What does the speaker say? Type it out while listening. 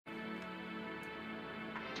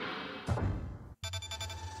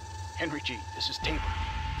Henry G, this is Taper.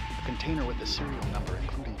 A container with the serial number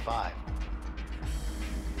including 5.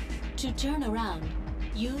 To turn around,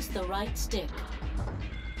 use the right stick.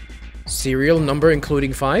 Serial number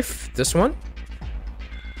including 5? This one?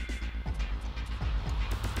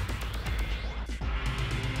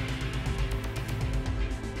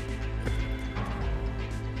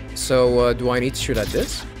 So, do I need to shoot at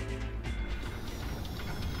this?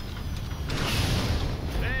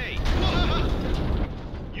 Hey!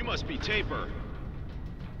 You must be Taper.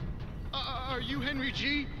 Are you Henry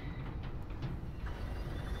G?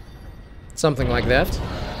 Something like that.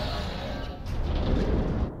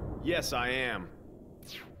 Yes, I am.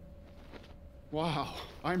 Wow,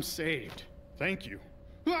 I'm saved. Thank you.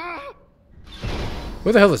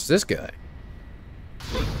 Who the hell is this guy?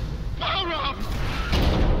 BAHRAM!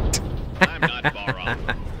 I'm not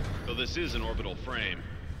BAHRAM, though this is an orbital frame.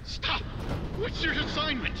 Stop! What's your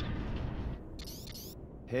assignment?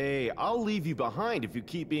 Hey, I'll leave you behind if you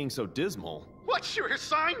keep being so dismal. What's your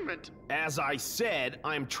assignment? As I said,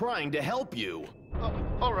 I'm trying to help you.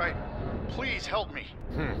 All right. Please help me.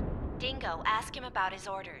 Dingo, ask him about his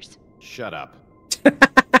orders. Shut up.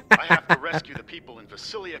 I have to rescue the people in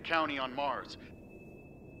Visalia County on Mars.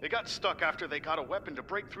 They got stuck after they got a weapon to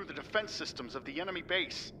break through the defense systems of the enemy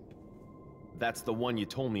base. That's the one you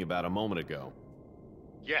told me about a moment ago.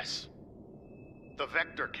 Yes. The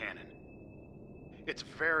Vector Cannon. It's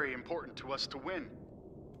very important to us to win.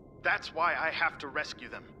 That's why I have to rescue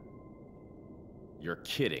them. You're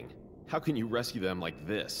kidding. How can you rescue them like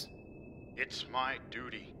this? It's my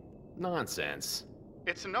duty. Nonsense.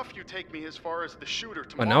 It's enough you take me as far as the shooter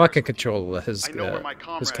to Oh, Mars. now I can control his I know where my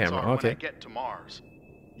comrades camera. are Okay. when I get to Mars.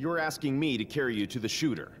 You're asking me to carry you to the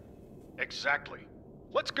shooter. Exactly.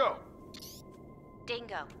 Let's go.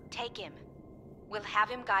 Dingo, take him. We'll have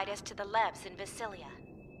him guide us to the Levs in Visalia.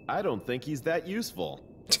 I don't think he's that useful.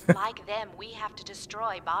 Like them, we have to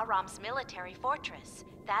destroy BAHRAM's military fortress.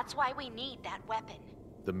 That's why we need that weapon.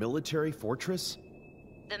 The military fortress?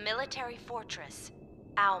 The military fortress.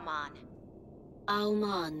 Auman.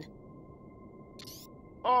 Auman.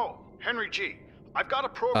 Oh, Henry G. I've got a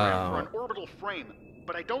program for an orbital frame,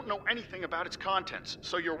 but I don't know anything about its contents,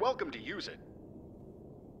 so you're welcome to use it.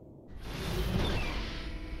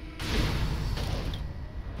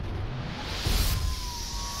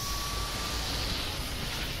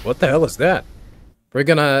 What the hell is that? We're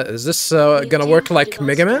gonna... Is this gonna work like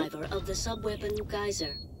Mega Man? Of the sub-weapon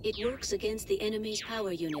Geyser. It works against the enemy's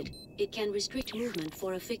power unit. It can restrict movement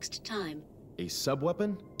for a fixed time. A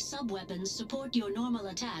sub-weapon? Sub-weapons support your normal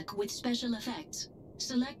attack with special effects.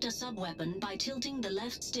 Select a sub-weapon by tilting the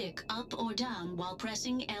left stick up or down while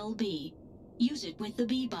pressing LB. Use it with the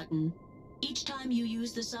B button. Each time you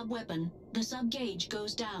use the sub-weapon, the sub-gauge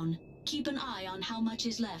goes down. Keep an eye on how much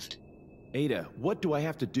is left. Ada, what do I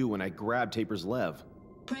have to do when I grab Taper's lev?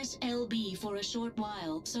 Press LB for a short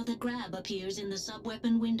while so the grab appears in the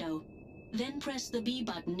sub-weapon window. Then press the B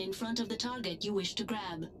button in front of the target you wish to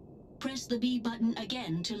grab. Press the B button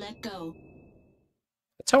again to let go.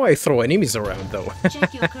 That's how I throw enemies around, though.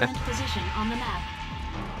 Check your current position on the map.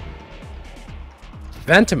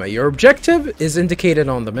 Vantima, your objective is indicated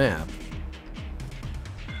on the map.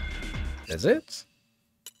 Is it?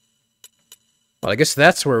 Well, I guess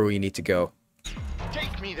that's where we need to go.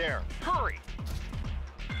 Take me there. Hurry.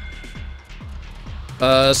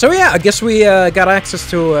 So yeah, I guess we got access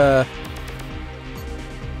to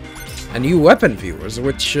a new weapon, viewers,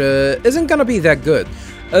 which isn't gonna be that good.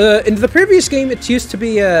 In the previous game, it used to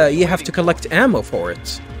be you have to collect ammo for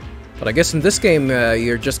it, but I guess in this game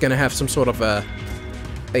you're just gonna have some sort of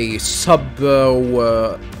a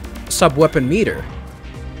sub-weapon meter.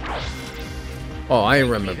 Oh, I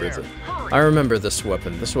remember it. I remember this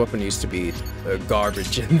weapon. This weapon used to be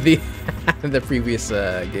garbage in the in the previous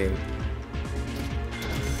game.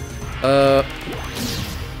 Alright.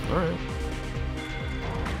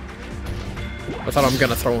 I thought I'm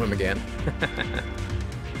gonna throw him again.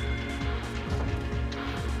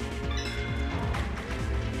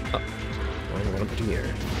 Oh, what do I want to put here?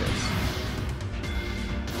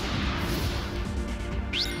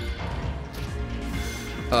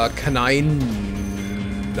 Yes. Can I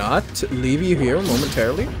not leave you here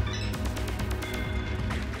momentarily?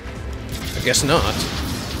 I guess not.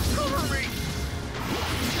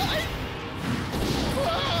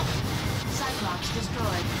 Cyclops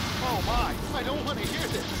destroyed. Oh my, I don't want to hear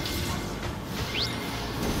this.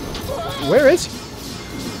 Where is he?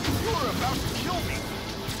 You were about to kill me.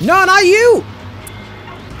 No, not you!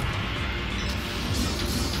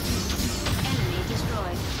 Enemy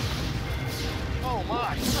destroyed. Oh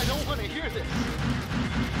my, I don't want to hear this.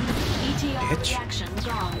 ETR Bitch. reaction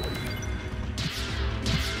gone.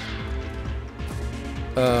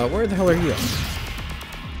 Where the hell are you?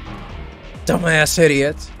 Dumbass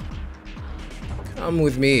idiot! Come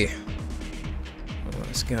with me. Oh,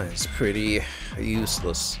 this guy is pretty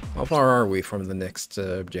useless. How far are we from the next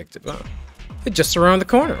objective? Oh, it's just around the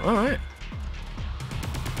corner. Alright.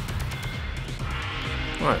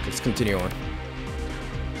 Alright, let's continue on.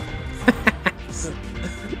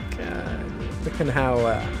 God, look at how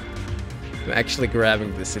I'm actually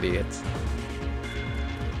grabbing this idiot.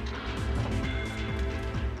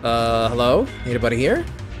 Hello? Anybody here?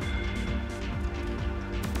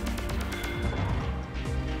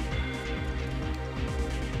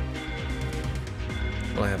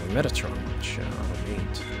 Well, I have a Metatron, which I don't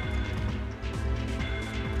need.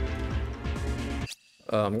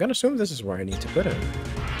 I'm gonna assume this is where I need to put him.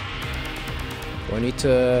 Do I need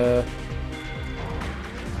to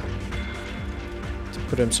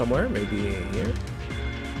put him somewhere? Maybe here?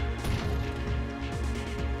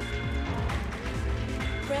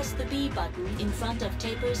 Press the B button in front of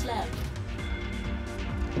Taper's left.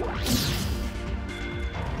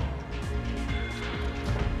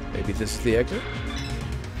 Maybe this is the exit?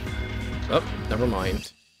 Oh, never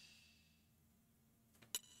mind.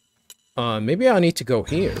 Maybe I need to go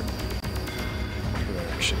here.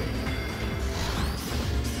 Actually.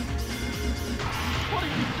 What are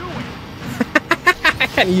you doing? I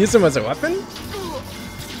can use him as a weapon?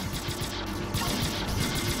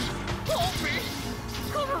 Help me!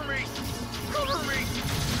 Cover me! Cover me!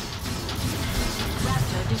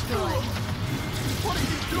 Raptor destroyed. What are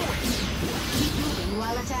you doing? Keep moving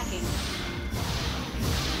while attacking.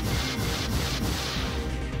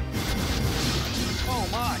 Oh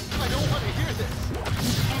my! I don't want to hear this!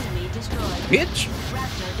 Enemy destroyed. Bitch!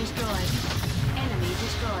 Raptor destroyed. Enemy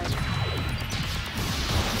destroyed.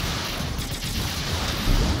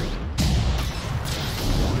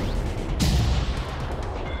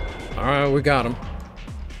 Alright, we got him.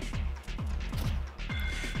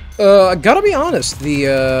 I gotta be honest, the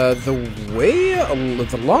way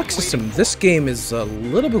the lock system this game is a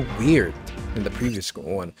little bit weird than the previous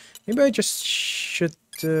one. Maybe I just should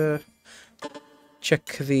check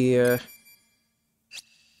the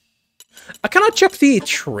I cannot check the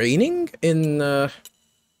training in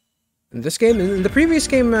this game. In the previous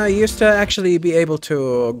game, you used to actually be able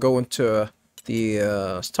to go into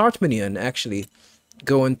the start menu and actually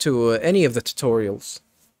go into any of the tutorials.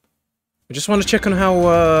 I just want to check on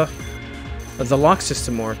how the lock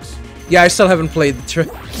system works. Yeah, I still haven't played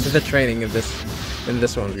the training of in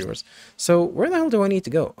this one, viewers. So where the hell do I need to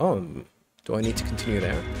go? Oh, do I need to continue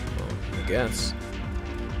there? Oh, I guess.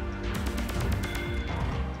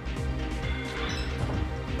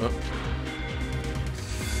 Oh.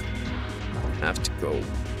 Have to go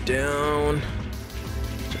down.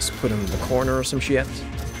 Just put him in the corner or some shit.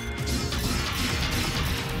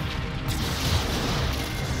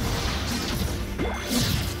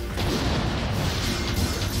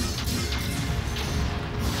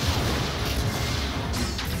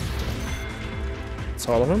 That's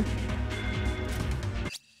all of them.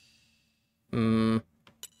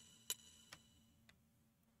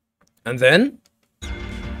 And then?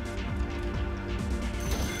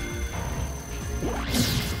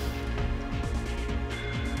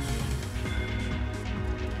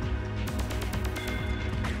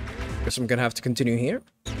 Guess I'm gonna have to continue here.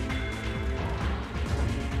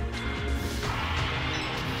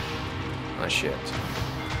 Ah, shit.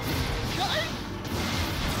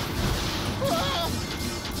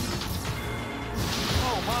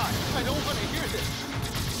 Oh my! I don't want to hear this!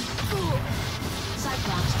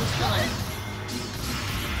 Cyclops destroyed.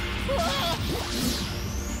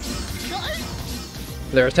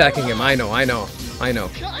 They're attacking him. I know. Obtain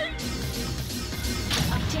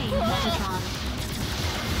Metatron.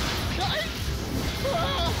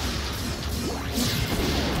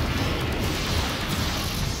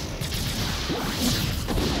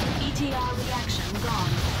 ETR reaction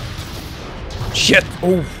gone. Shit!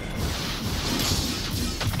 Oh!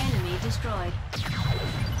 Enemy destroyed.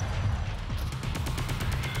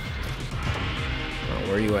 Oh,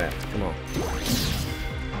 where are you at? Come on.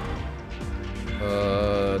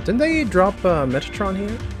 Didn't they drop Metatron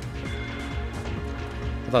here?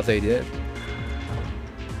 I thought they did.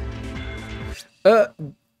 Well,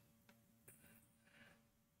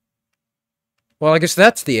 I guess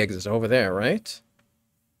that's the exit over there, right?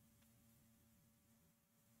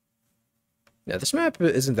 Yeah, this map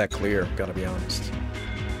isn't that clear, gotta be honest.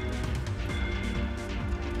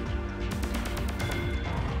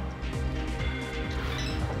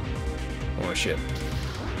 Oh shit.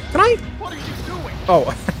 Can I? What are you doing?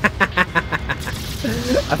 Oh.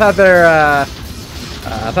 I thought they're, I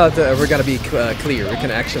thought we're gonna be clear. We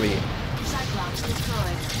can actually... Cyclops destroyed.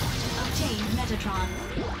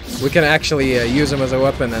 We can actually use him as a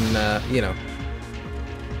weapon and, you know.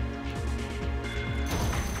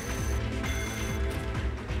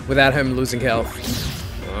 Without him losing health.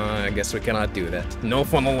 I guess we cannot do that. No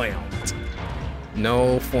fun allowed.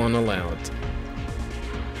 No fun allowed.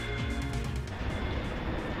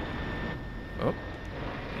 Oh.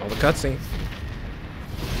 Another cutscene.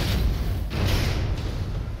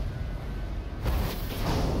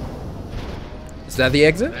 Is that the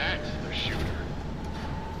exit? That's the shooter.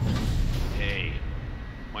 Hey,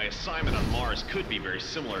 my assignment on Mars could be very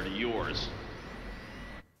similar to yours.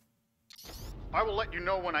 I will let you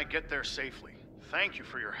know when I get there safely. Thank you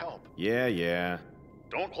for your help. Yeah.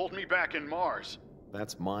 Don't hold me back in Mars.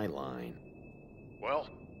 That's my line. Well,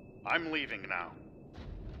 I'm leaving now.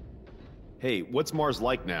 Hey, what's Mars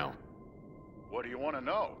like now? What do you want to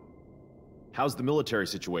know? How's the military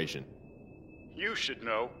situation? You should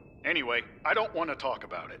know. Anyway, I don't want to talk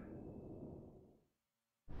about it.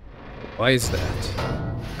 Why is that?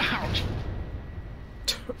 Ouch!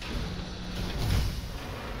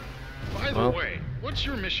 By the Well. way, what's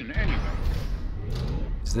your mission anyway?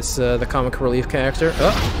 Is this the comic relief character?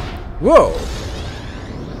 Oh! Whoa!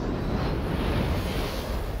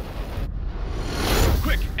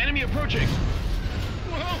 Quick, enemy approaching!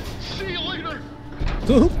 Well, see you later!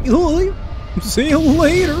 See you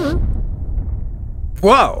later!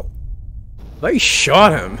 Whoa! They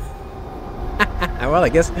shot him! Well, I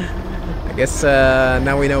guess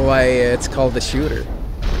now we know why it's called the shooter.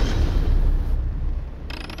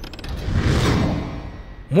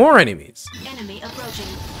 More enemies! Enemy approaching.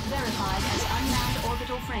 Verified as unmanned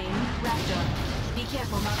orbital frame, Raptor. Be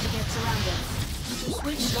careful not to get surrounded. To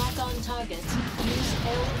switch lock-on targets, use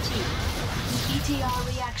LT. ETR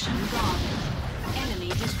reaction gone. Enemy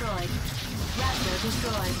destroyed. Raptor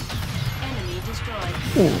destroyed. Enemy destroyed.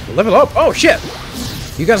 Ooh, level up! Oh shit!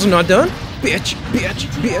 You guys are not done? Bitch! Bitch!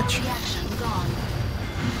 ETR Bitch! reaction gone.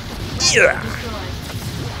 Yeah! Destroyed.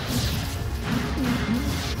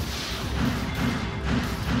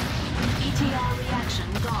 ETR reaction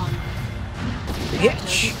gone. Raptor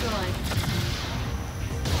Bitch! destroyed.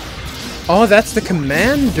 Oh, that's the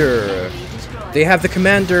commander! Enemy destroyed. They have the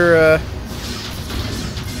commander,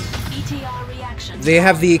 ETR reaction. They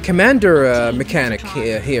have the commander, mechanic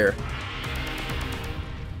here.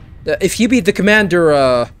 If you beat the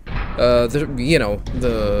commander, you know,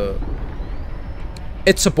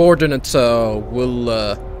 its subordinates,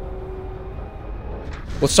 will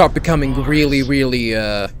start becoming really,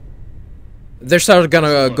 they're sort of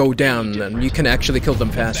gonna go down, and you can actually kill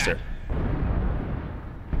them faster.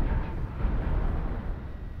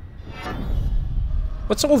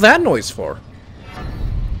 What's all that noise for?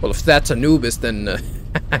 Well, if that's Anubis, then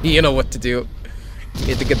you know what to do. You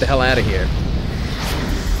need to get the hell out of here.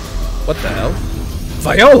 What the hell?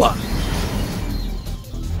 Viola!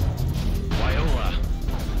 Viola.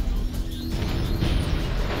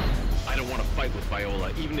 I don't want to fight with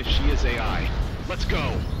Viola, even if she is AI. Let's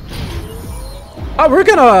go. Oh, we're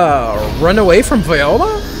gonna run away from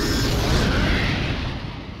Viola?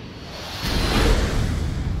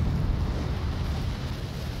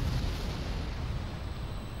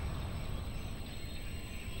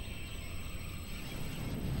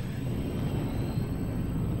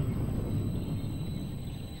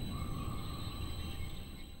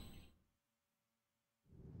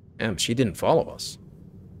 Damn, she didn't follow us.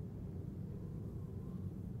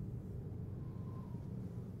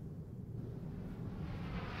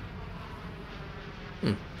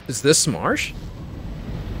 Is this Marsh?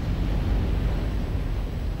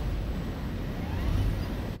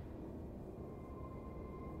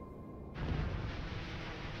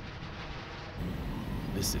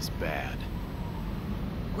 This is bad.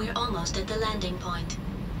 We're almost at the landing point.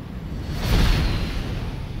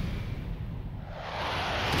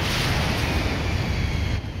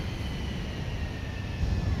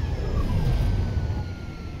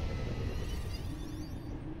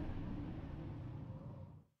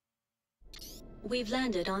 We've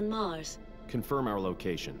landed on Mars. Confirm our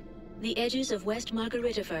location. The edges of West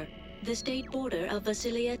Margaritifer, the state border of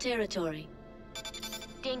Vasilia territory.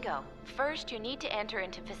 Dingo, first you need to enter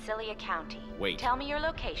into Vasilia County. Wait. Tell me your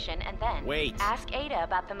location and then Wait. ask Ada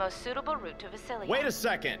about the most suitable route to Vasilia. Wait a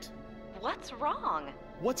second! What's wrong?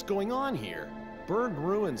 What's going on here? Burned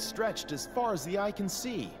ruins stretched as far as the eye can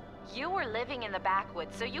see. You were living in the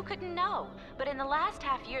backwoods, so you couldn't know. But in the last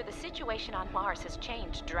half year, the situation on Mars has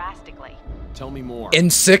changed drastically. Tell me more. In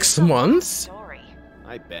 6 It's a long months? Story.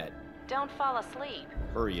 I bet. Don't fall asleep.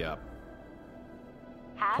 Hurry up.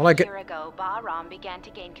 Half Well, I a get- year ago, BAHRAM began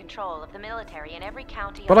to gain control of the military in every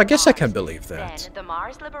county But on I guess I Mars. can believe that. Then, the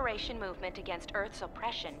Mars liberation movement against Earth's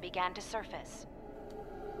oppression began to surface.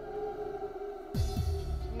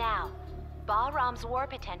 Now, BAHRAM's war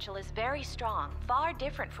potential is very strong, far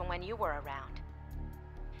different from when you were around.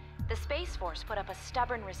 The Space Force put up a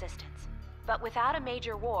stubborn resistance, but without a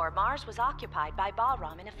major war, Mars was occupied by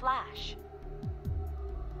BAHRAM in a flash.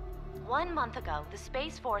 1 month ago, the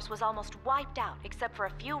Space Force was almost wiped out except for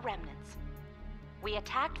a few remnants. We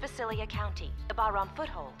attacked Vasilia County, the BAHRAM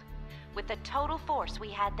foothold, with the total force we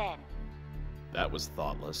had then. That was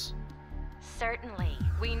thoughtless. Certainly.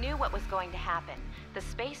 We knew what was going to happen. The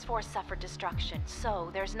Space Force suffered destruction, so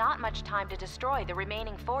there's not much time to destroy the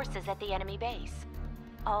remaining forces at the enemy base.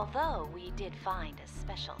 Although we did find a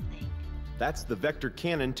special thing. That's the vector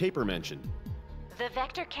cannon Taper mentioned. The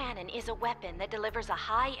vector cannon is a weapon that delivers a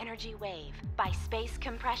high-energy wave by space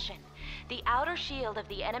compression. The outer shield of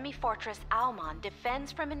the enemy fortress Almon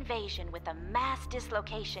defends from invasion with a mass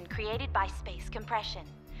dislocation created by space compression.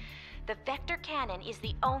 The vector cannon is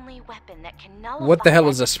the only weapon that can nullify... What the hell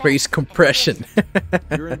is a space compression?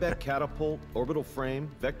 Uranbeck catapult, orbital frame,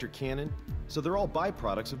 vector cannon, so they're all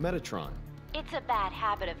byproducts of Metatron. It's a bad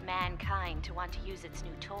habit of mankind to want to use its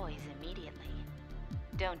new toys immediately.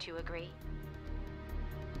 Don't you agree?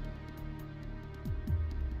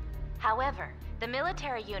 However, the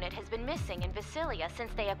military unit has been missing in Vasilia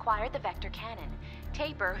since they acquired the vector cannon.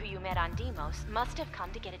 Taper, who you met on Deimos, must have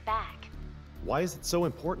come to get it back. Why is it so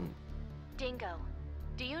important? Dingo,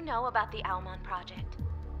 do you know about the Almon project?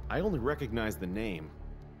 I only recognize the name.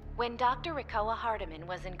 When Dr. Rikoa Hardiman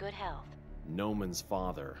was in good health. Nohman's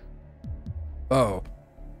father. Oh.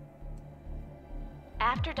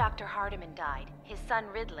 After Dr. Hardiman died, his son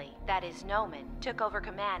Ridley, that is Nohman, took over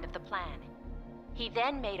command of the plan. He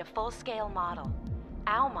then made a full-scale model.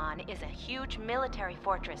 Almon is a huge military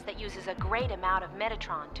fortress that uses a great amount of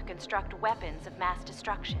Metatron to construct weapons of mass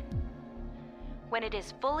destruction. When it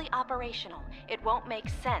is fully operational, it won't make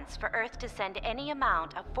sense for Earth to send any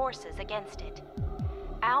amount of forces against it.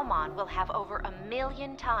 Almon will have over 1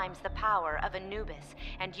 million times the power of Anubis,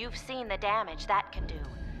 and you've seen the damage that can do.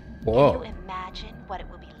 Whoa. Can you imagine what it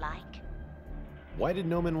will be like? Why did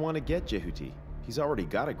Nohman want to get Jehuty? He's already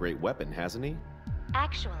got a great weapon, hasn't he?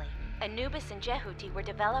 Actually, Anubis and Jehuty were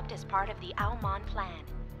developed as part of the Almon plan.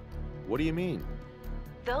 What do you mean?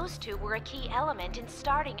 Those two were a key element in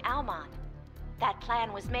starting Almon. That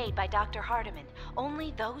plan was made by Dr. Hardiman.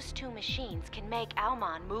 Only those two machines can make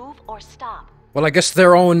Almon move or stop. Well, I guess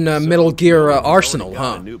their own Metal Gear Nohman's arsenal, already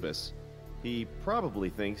got huh? Anubis. He probably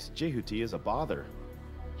thinks Jehuty is a bother.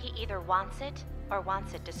 He either wants it or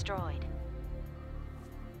wants it destroyed.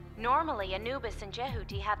 Normally, Anubis and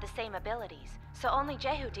Jehuty have the same abilities, so only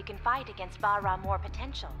Jehuty can fight against BAHRAM War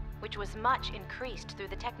potential, which was much increased through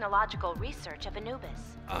the technological research of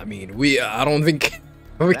Anubis. I mean, I don't think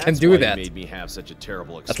we can That's do why that. You made me have such a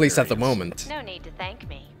terrible experience. At least at the moment. No need to thank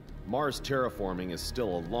me. Mars terraforming is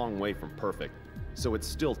still a long way from perfect, so it's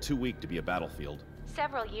still too weak to be a battlefield.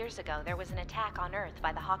 Several years ago, there was an attack on Earth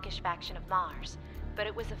by the hawkish faction of Mars, but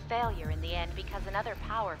it was a failure in the end because another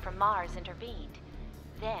power from Mars intervened.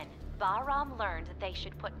 Then, BAHRAM learned that they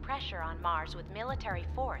should put pressure on Mars with military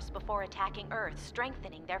force before attacking Earth,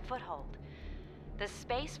 strengthening their foothold. The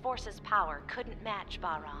Space Force's power couldn't match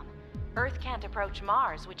BAHRAM. Earth can't approach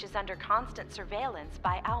Mars, which is under constant surveillance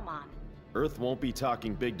by Almon. Earth won't be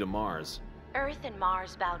talking big to Mars. Earth and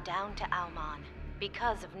Mars bow down to Almon,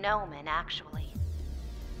 because of Nohman, actually.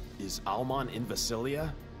 Is Almon in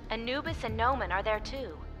Vasilia? Anubis and Nohman are there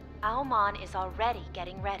too. Almon is already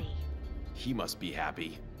getting ready. He must be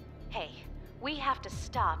happy. Hey, we have to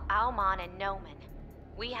stop Almon and Nohman.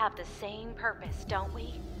 We have the same purpose, don't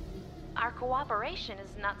we? Our cooperation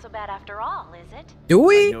is not so bad after all, is it? Do I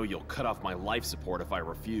we? know you'll cut off my life support if I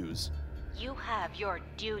refuse. You have your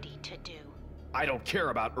duty to do. I don't care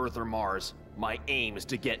about Earth or Mars. My aim is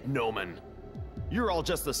to get Nohman. You're all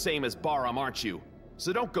just the same as BAHRAM, aren't you?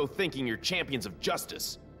 So don't go thinking you're champions of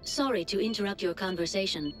justice. Sorry to interrupt your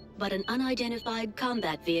conversation, but an unidentified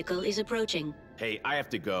combat vehicle is approaching. Hey, I have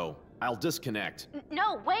to go. I'll disconnect.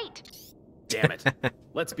 No, wait! Damn it.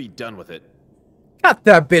 Let's be done with it. Cut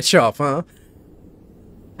that bitch off, huh?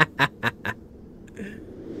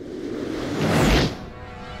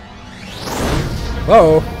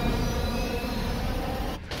 Whoa.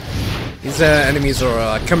 These enemies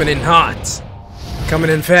are coming in hot.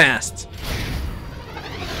 Coming in fast.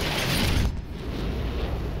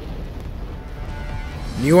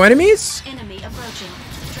 New enemies? Enemy approaching.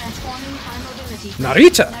 Transforming high mobility.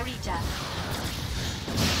 Narita.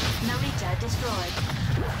 Narita destroyed.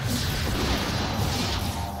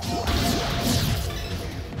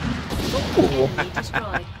 Enemy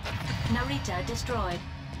destroyed. Narita destroyed.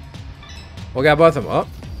 We got both of them. Oh,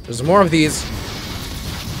 there's more of these.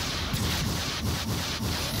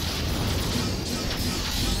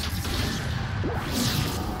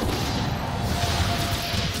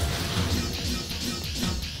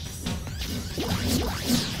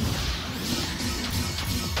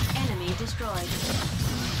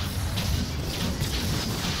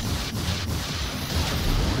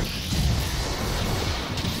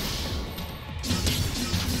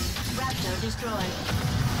 Predecessor destroyed.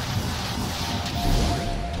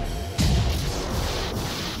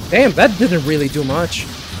 Damn, that didn't really do much.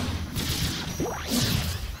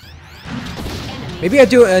 Maybe I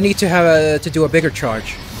need to have to do a bigger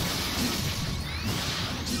charge.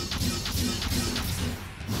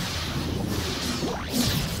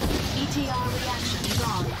 ETR reaction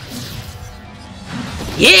gone.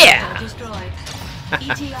 Yeah! Destroyed.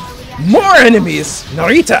 ETR reaction. More enemies!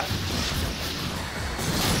 Narita!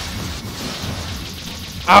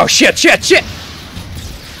 Oh shit, shit, shit!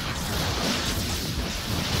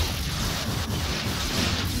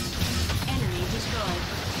 Enemy destroyed.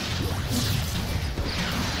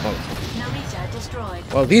 Narita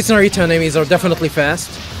destroyed. Well, these Narita enemies are definitely fast.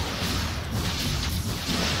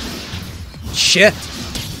 Shit!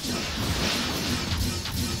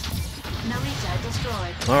 Narita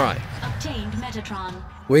destroyed. Alright, Obtained Metatron.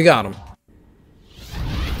 we got them.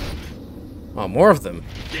 Oh, more of them.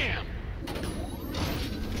 Damn.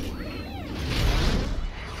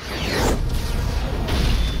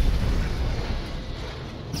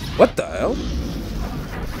 What the hell?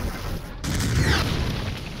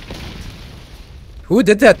 Who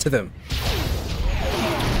did that to them?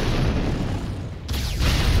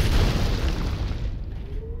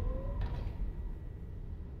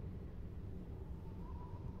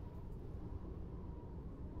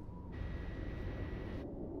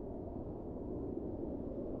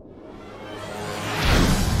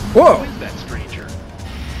 Whoa! Who is that stranger?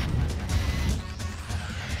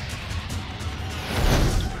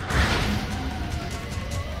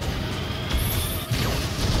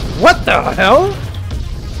 What the hell?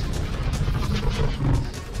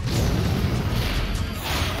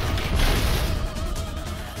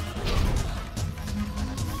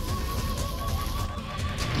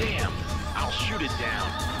 Damn. I'll shoot it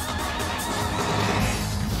down.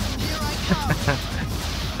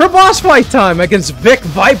 For boss fight time against Vic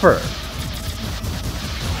Viper.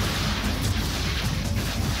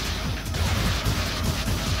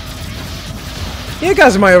 You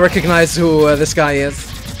guys might recognize who this guy is.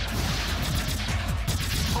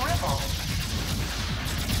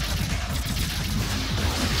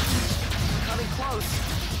 Coming close.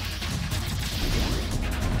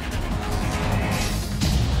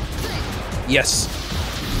 Yes.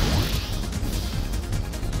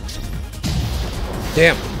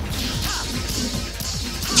 Damn.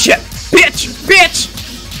 Shit! Bitch! Bitch!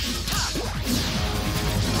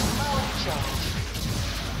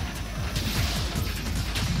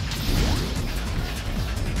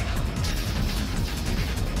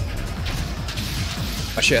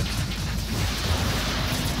 Oh shit.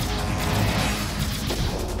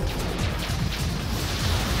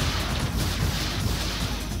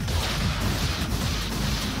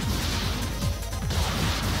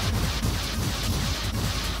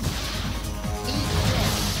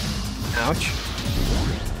 Ouch.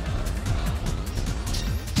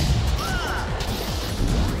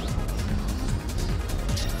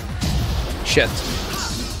 Shit.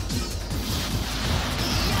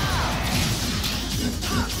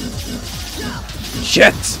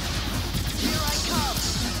 Shit!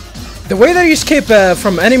 The way that you escape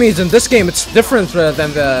from enemies in this game, it's different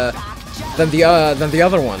than the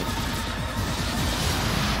other one.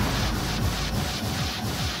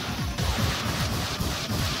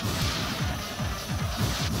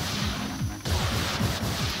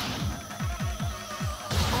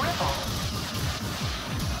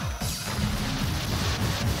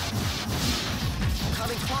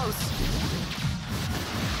 Coming close.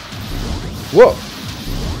 Whoa!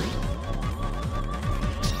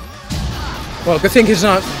 Well, good thing he's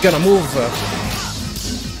not gonna move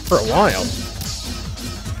for a while.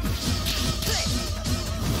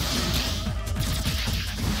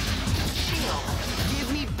 Give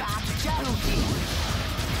me back Jehuty.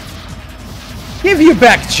 Give you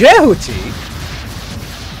back Jehuty?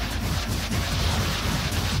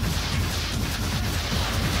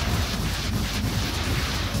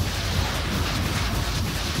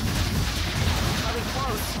 Coming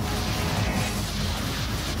close.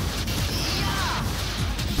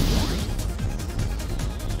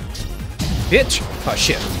 Bitch! Oh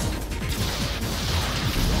shit.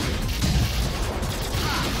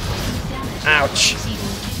 Ouch. Exceeding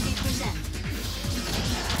 50%.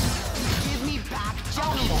 Give me back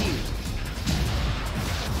Jehuty.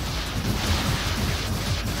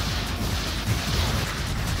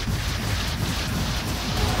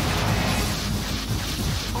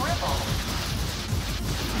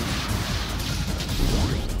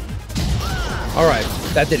 Alright,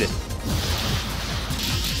 that did it.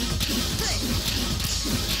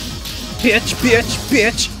 Bitch, bitch,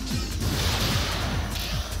 bitch!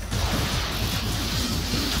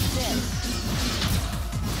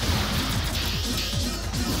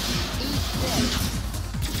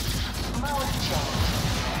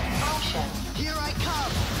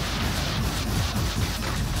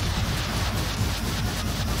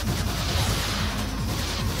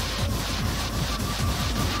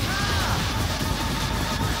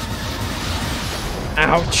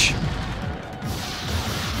 Ouch.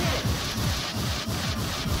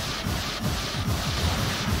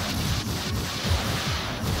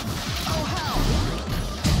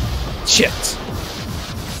 Shit.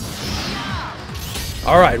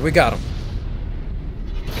 Alright, we got him.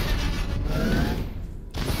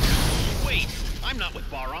 Wait, I'm not with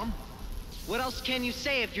BAHRAM. What else can you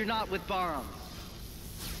say if you're not with BAHRAM?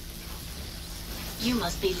 You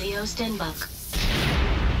must be Leo Stenbuck.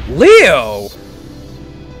 Leo!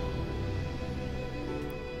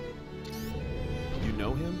 You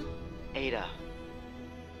know him? Ada.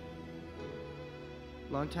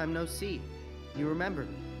 Long time no see. You remember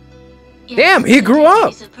me? Yes, Damn, he grew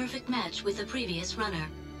up! He's a perfect match with the previous runner.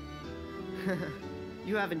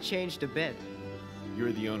 You haven't changed a bit.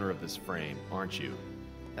 You're the owner of this frame, aren't you?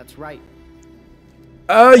 That's right.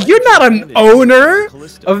 You're not an owner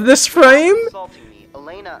of this frame? Insulting me,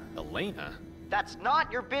 Elena. Elena? That's not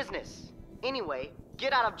your business. Anyway,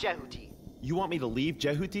 get out of Jehuty. You want me to leave,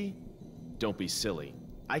 Jehuty? Don't be silly.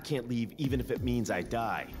 I can't leave even if it means I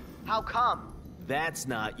die. How come? That's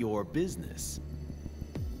not your business.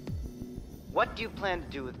 What do you plan to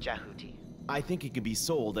do with Jehuty? I think it could be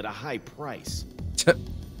sold at a high price. I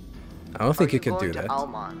don't think you can do that.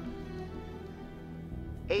 Alman?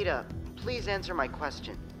 Ada, please answer my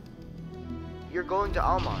question. You're going to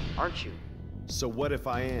Alman, aren't you? So what if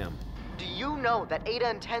I am? Do you know that Ada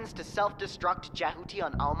intends to self-destruct Jehuty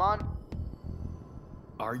on Alman?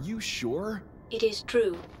 Are you sure? It is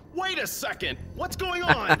true. Wait a second! What's going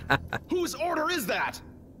on? Whose order is that?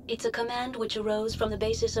 It's a command which arose from the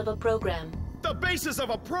basis of a program. The basis of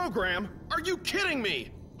a program? Are you kidding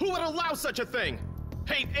me? Who would allow such a thing?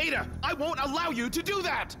 Hey, Ada, I won't allow you to do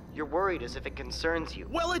that! You're worried as if it concerns you.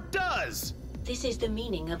 Well, it does! This is the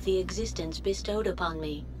meaning of the existence bestowed upon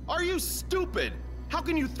me. Are you stupid? How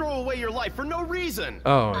can you throw away your life for no reason?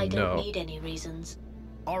 Oh, I don't no. need any reasons.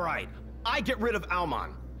 Alright, I get rid of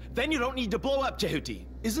Alman. Then you don't need to blow up Jehuty.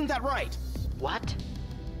 Isn't that right? What?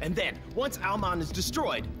 And then, once Alman is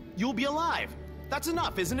destroyed, you'll be alive. That's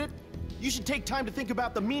enough, isn't it? You should take time to think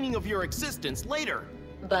about the meaning of your existence later.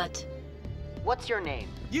 But What's your name?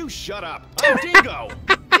 You shut up. I'm Dingo.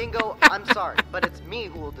 Dingo, I'm sorry, but it's me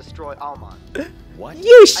who will destroy Alman. What?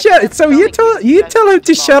 You shut. So you tell him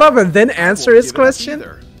to shut up and then answer his question.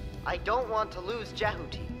 I don't want to lose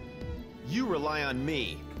Jehuty. You rely on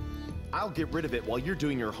me. I'll get rid of it while you're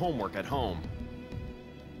doing your homework at home.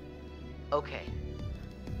 Okay.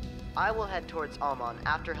 I will head towards Alman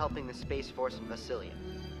after helping the Space Force in Vasilia.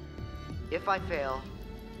 If I fail,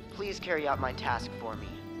 please carry out my task for me.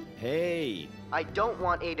 Hey. I don't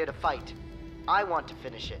want Ada to fight. I want to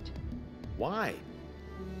finish it. Why?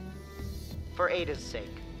 For Ada's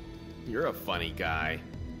sake. You're a funny guy.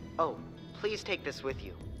 Oh, please take this with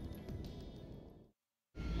you.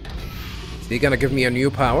 Is he gonna give me a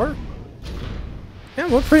new power? Yeah,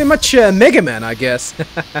 well, pretty much Mega Man, I guess.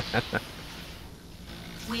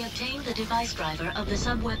 we obtained the device driver of the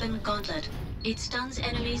sub-weapon Gauntlet. It stuns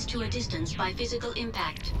enemies to a distance by physical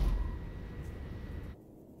impact.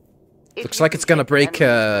 If Looks you like can it's gonna take break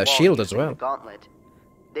enemies to the shield wall as using well. the Gauntlet,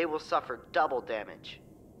 they will suffer double damage.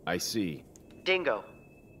 I see. Dingo,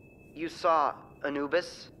 you saw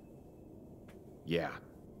Anubis? Yeah.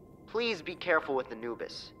 Please be careful with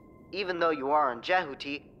Anubis. Even though you are on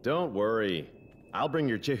Jehuty. Don't worry. I'll bring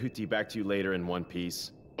your Jehuty back to you later in one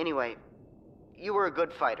piece. Anyway, you were a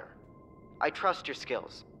good fighter. I trust your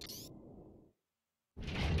skills.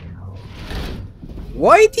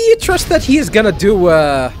 Why do you trust that he is gonna do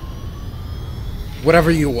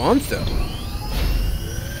whatever you want, though?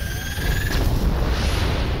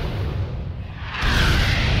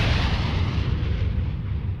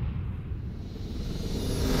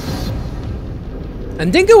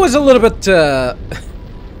 And Dingo was a little bit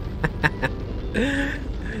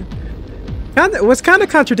kind of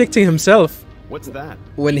contradicting himself. What's that?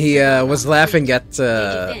 When he was laughing at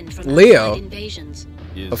Leo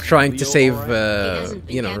of trying to save,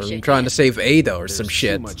 you know, trying to save Ada or some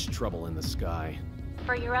shit. Too much trouble in the sky.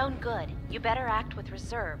 For your own good, you better act with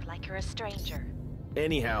reserve like you're a stranger.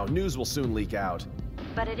 Anyhow, news will soon leak out.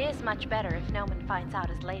 But it is much better if Nohman finds out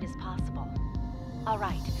as late as possible. All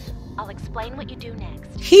right, I'll explain what you do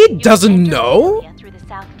next. He You doesn't enter know? Vasilia through the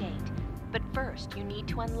south gate, but first you need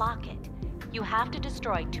to unlock it. You have to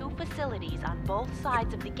destroy 2 facilities on both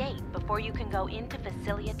sides of the gate before you can go into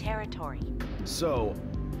Vasilia territory. So,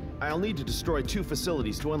 I'll need to destroy 2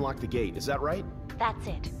 facilities to unlock the gate, is that right? That's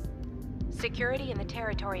it. Security in the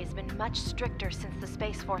territory has been much stricter since the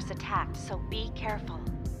Space Force attacked, so be careful.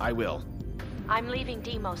 I will. I'm leaving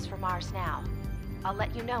Deimos for Mars now. I'll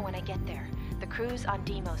let you know when I get there. The crews on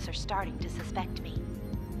Deimos are starting to suspect me.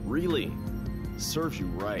 Really? Serves you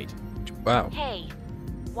right. Wow. Hey,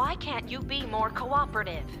 why can't you be more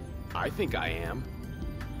cooperative? I think I am.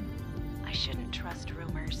 I shouldn't trust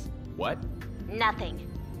rumors. What? Nothing.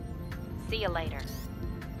 See you later.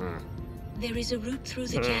 There is a route through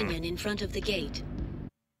the canyon in front of the gate.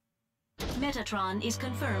 Metatron is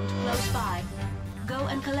confirmed close by. Go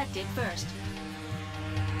and collect it first.